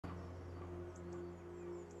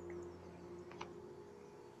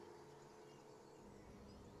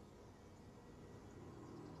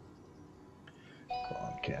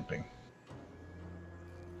camping.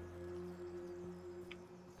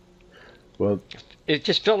 Well, it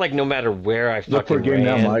just felt like no matter where I look for a fucking game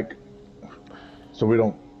now, ran. Mike. So we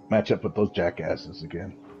don't match up with those jackasses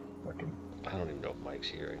again. Fucking. I don't even know if Mike's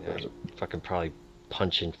here right now. He's fucking probably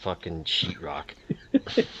punching fucking sheetrock.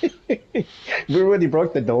 Remember when he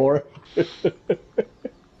broke the door? I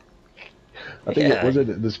think it was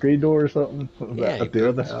it the screen door or something Yeah, he at the broke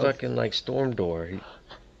other his house. fucking like storm door.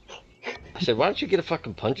 I said, why don't you get a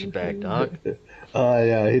fucking punching bag, dog? Oh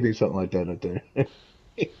yeah, he did something like that up there.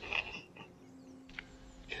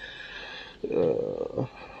 uh,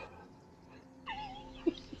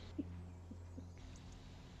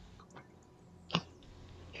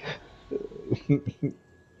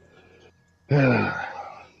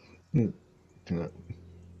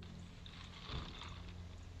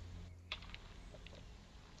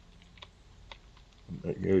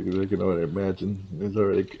 you can only imagine. He's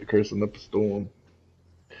already cursing up a storm.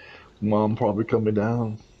 Mom probably coming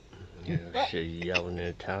down. Yeah, shit, yelling in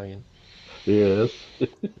Italian. Yes.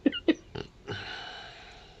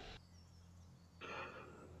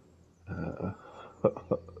 Uh,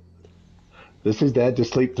 Does his dad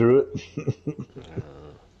just sleep through it?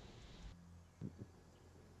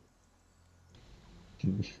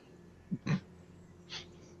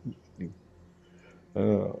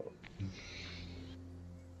 uh,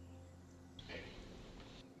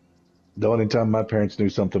 the only time my parents knew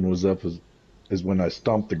something was up is when I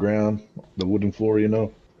stomped the ground, the wooden floor,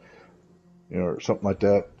 or something like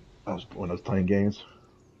that. When I was playing games.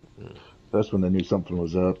 That's when they knew something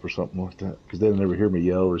was up or something like that. Because they'd never hear me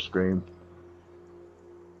yell or scream.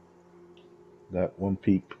 That one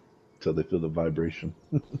peep till they feel the vibration.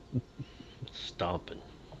 Stomping.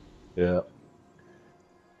 Yeah.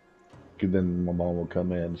 And then my mom will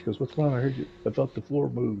come in. She goes, "What's wrong? I heard you. I felt the floor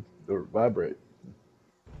move or vibrate."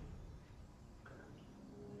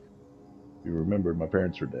 You remember, my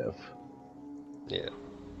parents are deaf. Yeah.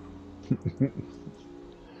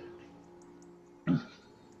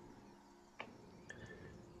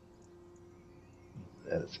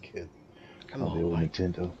 That's kid. Come On the on, old Mike.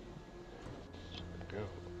 Nintendo. Go.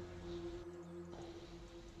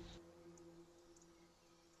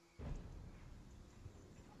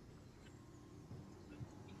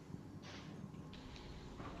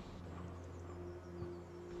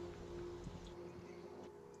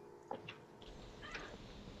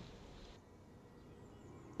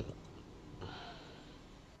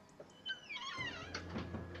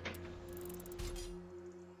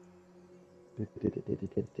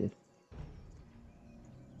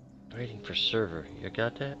 Waiting for server. You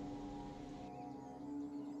got that?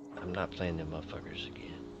 I'm not playing them motherfuckers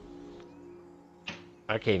again.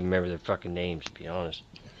 I can't even remember their fucking names, to be honest.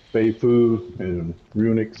 Feifu and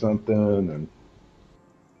Runic something and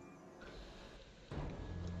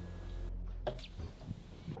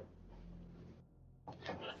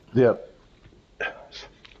yep.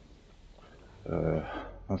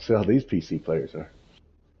 I'll see how these PC players are.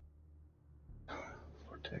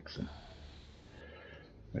 Vortex and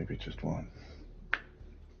maybe just one.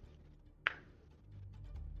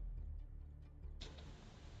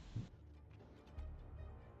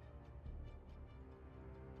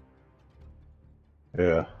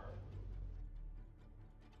 Yeah.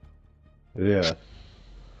 Yeah.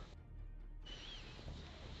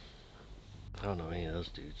 I don't know any of those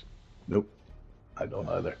dudes. Nope. I don't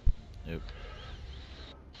either. Nope.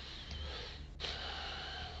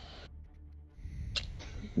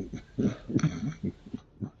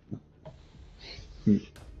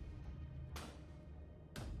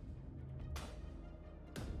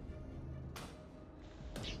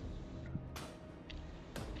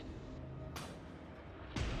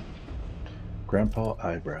 Grandpa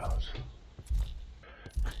eyebrows.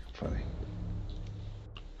 Funny.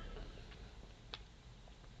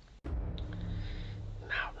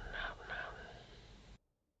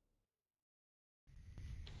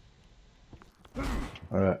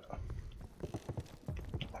 All right.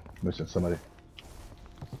 Missing somebody.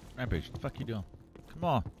 Rampage, what the fuck you doing? Come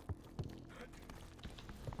on.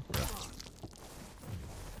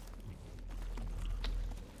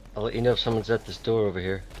 I'll let you know if someone's at this door over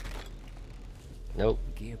here. Nope.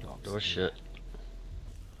 Door shut.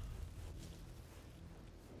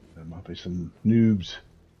 There might be some noobs.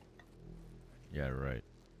 Yeah, right.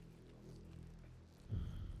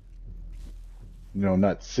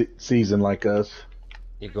 Not seasoned like us.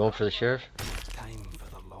 You going for the sheriff? Time for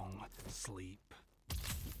the long sleep.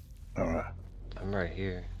 All right. I'm right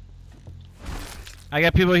here. I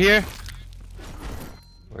got people here.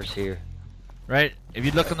 Where's here? Right? If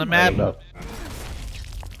you look on the I map. don't know.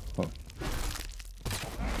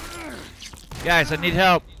 Guys, I need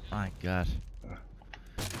help. My God.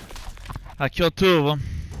 I killed 2 of them.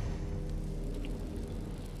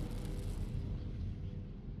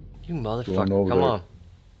 You Going motherfucker, over come there. on.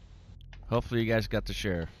 Hopefully you guys got the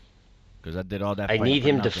sheriff. Because I did all that I fighting need for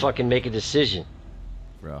him to nothing. fucking make a decision.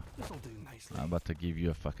 Bro, This'll do nicely. I'm about to give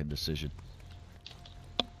you a fucking decision.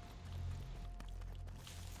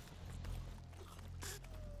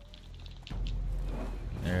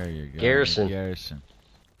 There you go. Garrison. Garrison.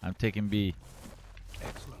 I'm taking B.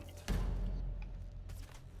 Excellent.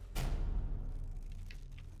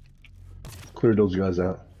 Clear those guys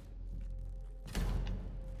out.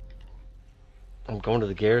 I'm going to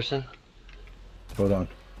the garrison. Hold on.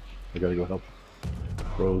 I gotta go help.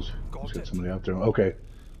 Rose. Got Let's get it. somebody out there. Okay.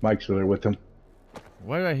 Mike's there with him.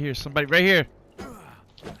 Why do I hear somebody right here? There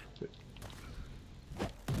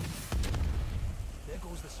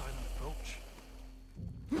goes the silent approach.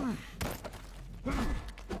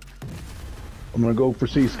 I'm gonna go for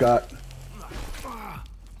C, Scott.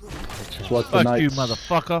 Just watch the Fuck you, knights.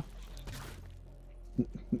 motherfucker.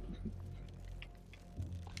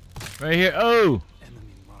 Right here. Oh!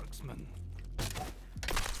 Enemy marksman.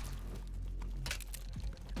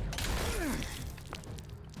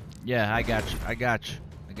 Yeah, I got you. I got you.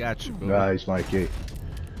 I got you, bro. Nice, Mikey.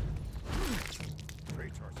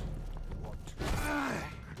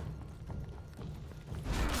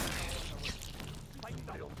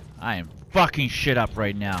 I am fucking shit up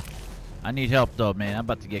right now. I need help though, man. I'm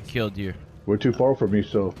about to get killed here. We're too far from you,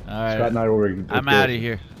 so Alright. Scott and I already. I'm out of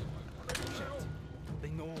here. They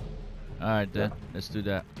know. Alright then. Let's do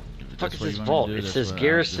that. If Fuck that's is what this you wanna vault? do, It that's says what I'll do.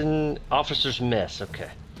 garrison officer's mess. Okay.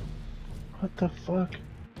 What the fuck?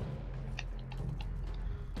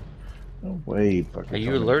 No way, fucking. Are you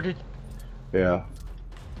coming. alerted? Yeah.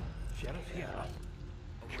 Sheriff here.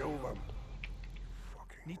 Kill them.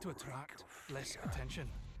 Need to attract less attention.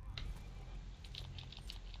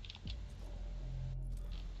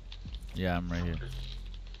 Yeah, I'm right here.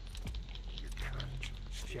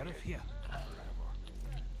 Sheriff here.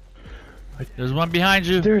 There's one behind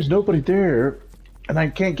you. There's nobody there, and I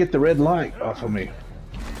can't get the red light off of me.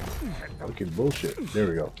 Fucking bullshit. There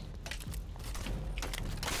we go.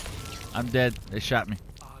 I'm dead. They shot me.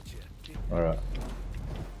 All right.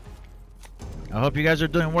 I hope you guys are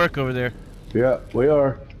doing work over there. Yeah, we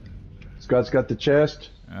are. Scott's got the chest.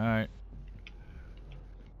 Alright.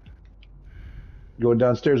 Going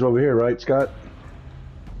downstairs over here, right, Scott?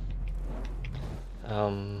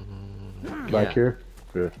 Back Yeah. here?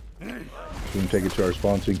 Good. We can take it to our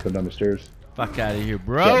spawn so you can come down the stairs. Fuck out of here, Got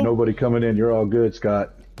bro. nobody coming in. You're all good,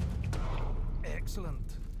 Scott. Excellent.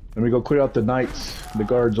 Let me go clear out the knights, the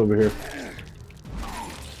guards over here.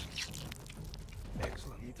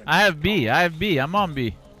 Excellent. I have B. I have B. I'm on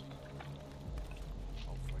B.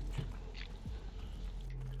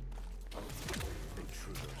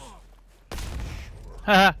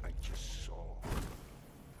 Haha.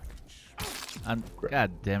 I'm.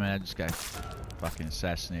 God damn it! I just got fucking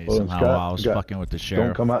assassinated Hold on, somehow Scott. while I was Got- fucking with the Don't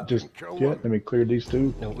sheriff. come out just yet. Let me clear these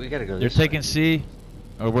two. No, we gotta go They're this way. taking C,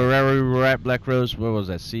 or wherever we were at, Black Rose. Where was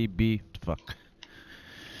that? C, B. Fuck.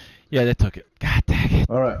 Yeah, they took it. God dang it.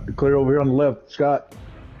 All right, clear over here on the left, Scott.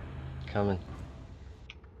 Coming.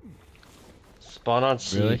 Spawn on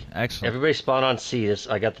C. Really? Excellent. Everybody spawn on C. This,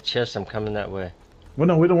 I got the chest. I'm coming that way. Well,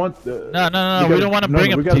 no, we don't want. No. We don't want to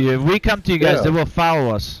bring them to you. If we come to you guys, Yeah. they will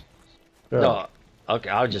follow us. No, okay.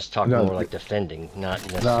 I was just talking No. more like defending, not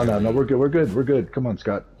No, necessarily. no, we're good. We're good. We're good. Come on,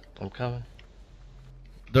 Scott. I'm coming.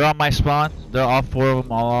 They're on my spawn. They're all 4 of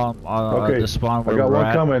them all on Okay, the spawn I where got we're one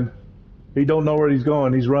at. coming. He don't know where he's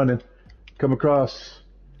going. He's running. Come across.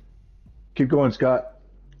 Keep going, Scott.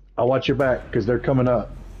 I'll watch your back because they're coming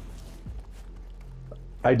up.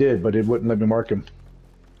 I did, but it wouldn't let me mark him.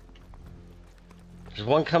 There's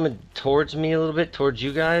one coming towards me a little bit, towards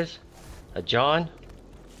you guys. John.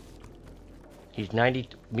 He's 90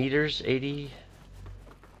 meters, 80.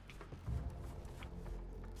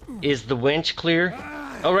 Is the winch clear?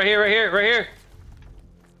 Oh, right here, right here, right here.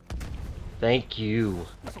 Thank you.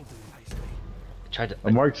 This'll do nicely.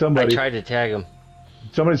 I marked I somebody. tried to tag him.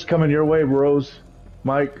 Somebody's coming your way, Rose.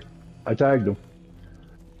 Mike, I tagged him.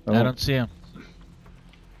 I don't see him.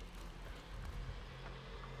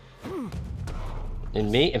 In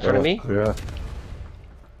me? In front of me? Yeah,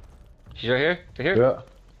 She's right here? Right here? yeah.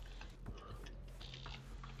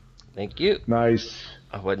 Thank you. Nice.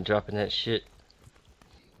 I wasn't dropping that shit.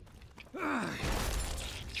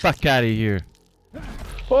 Fuck out of here.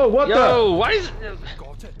 Oh, what Yo, why is it?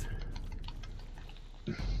 Got it.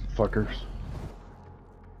 the? Fuckers.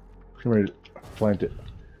 Come here, plant it.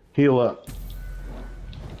 Heal up.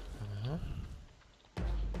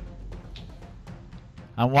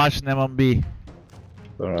 I'm watching them on B.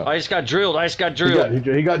 All right. I just got drilled. I just got He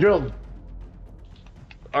drilled. got drilled.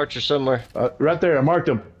 Archer somewhere. Right there. I marked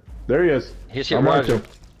him. There he is. He's here, I marked Roger.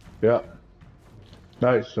 him. Yeah.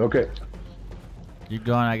 Nice. Okay. Keep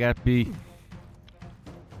going. I got B.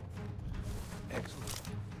 Excellent.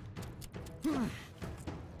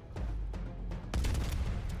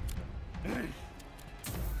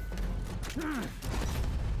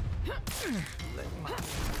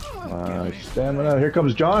 Nice stamina. Here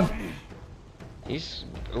comes John. He's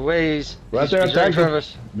ways. Right there, He's right in tagged front him. of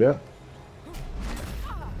us. Yeah.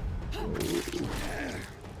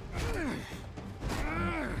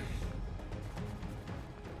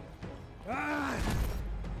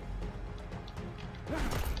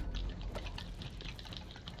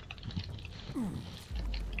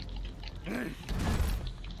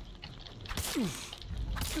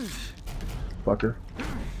 Fucker.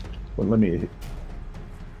 Well, let me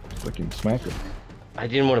fucking smack him. I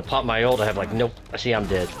didn't want to pop my ult. I have like, nope. I see I'm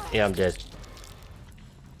dead. Yeah, I'm dead.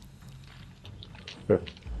 Here.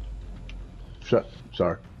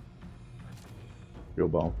 Sorry. Real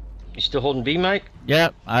bomb. You still holding B, Mike?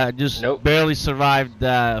 Yep. I just Nope. barely survived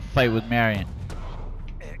the fight with Marion.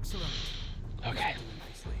 Excellent. Okay.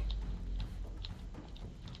 Nicely.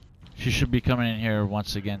 She should be coming in here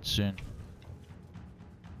once again soon.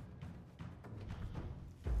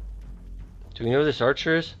 Do we know who this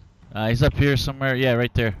Archer is? He's up here somewhere. Yeah,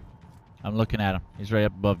 right there. I'm looking at him. He's right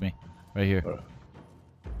up above me. Right here.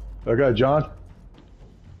 I got John.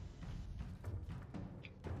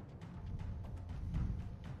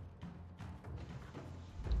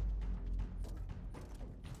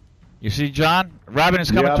 You see John? Robin is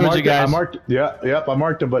coming I towards marked you guys. I marked. Yeah. Yep. I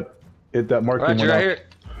marked him, but that marking Roger, went right off. here.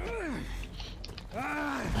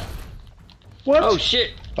 What? Oh,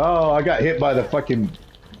 shit. Oh, I got hit by the fucking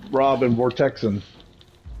Robin Vortexan.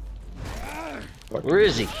 Where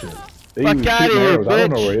is he? He Fuck was outta shooting here, arrows. I don't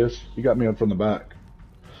know bitch. where he is. He got me in from the back.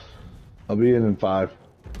 I'll be in 5.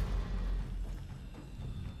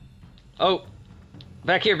 Oh.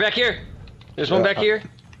 Back here, back here. There's one Yeah, back here.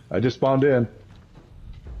 I just spawned in.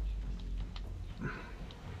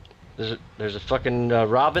 There's a fucking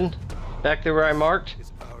Robin back there where I marked.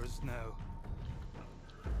 It's ours now.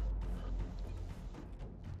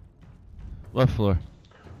 What floor?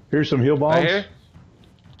 Here's some heal bombs. Right here.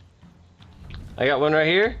 I got one right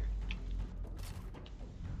here.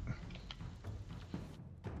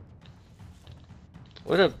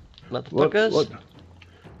 What up, motherfuckers? What?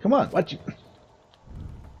 Come on, what you?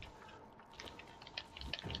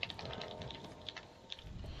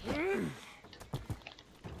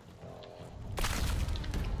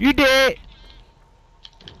 You did.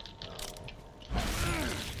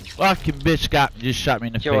 Fucking bitch just shot me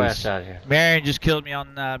in the Get your face. ass out of here. Marion just killed me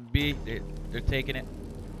on B. They're taking it.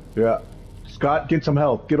 Yeah. Scott, get some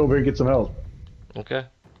health. Get over here and get some health. Okay.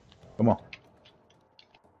 Come on.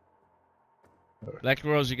 Black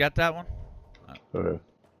Rose, you got that one?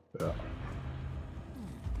 Yeah.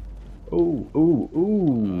 Ooh, ooh,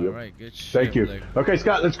 ooh. All right, good shit. Thank you. Black. Okay,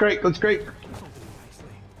 Scott, let's crate. Let's crate. Nicely.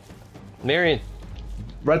 Marion.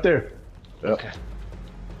 Right there. Yeah. Okay.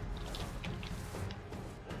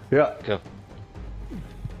 Yeah. Go.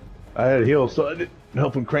 I had a heal, so I didn't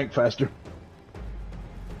help him crank faster.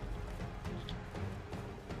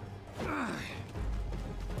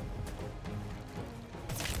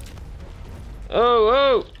 Oh,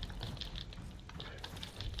 oh!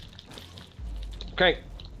 Crank.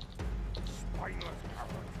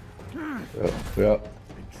 Yeah.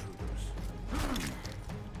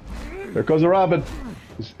 There goes the Robin.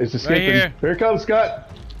 It's escaping. here. Here it comes, Scott.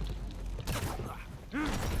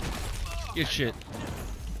 Good shit.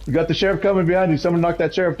 You got the sheriff coming behind you. Someone knock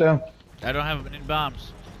that sheriff down. I don't have any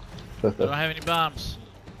bombs. I don't have any bombs.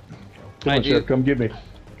 Come I on, do. Sheriff, come get me.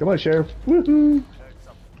 Come on, Sheriff. Woohoo!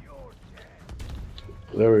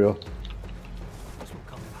 There we go. This will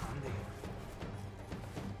come in handy.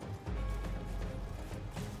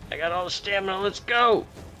 I got all the stamina. Let's go.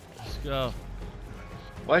 Let's go.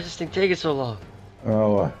 Why is this thing taking so long?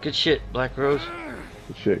 Oh, Good shit, Black Rose.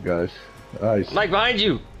 good shit, guys. Nice. Mike, behind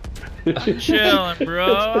you. I'm chilling,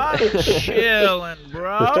 bro. I'm chilling,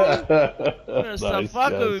 bro. Stop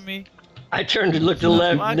fucking with me. I turned and looked to the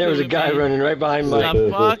left, and there was a guy running right behind Stop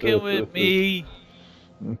Mike. fucking with me.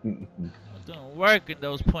 Don't work in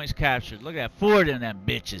those points captured. Look at that, 4 of them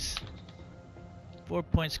bitches. 4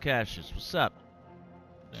 points captured. What's up?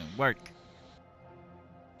 Didn't work.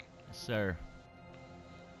 Yes, sir.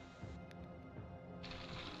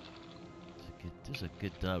 This is a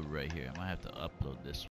good dub right here. I might have to upload this one.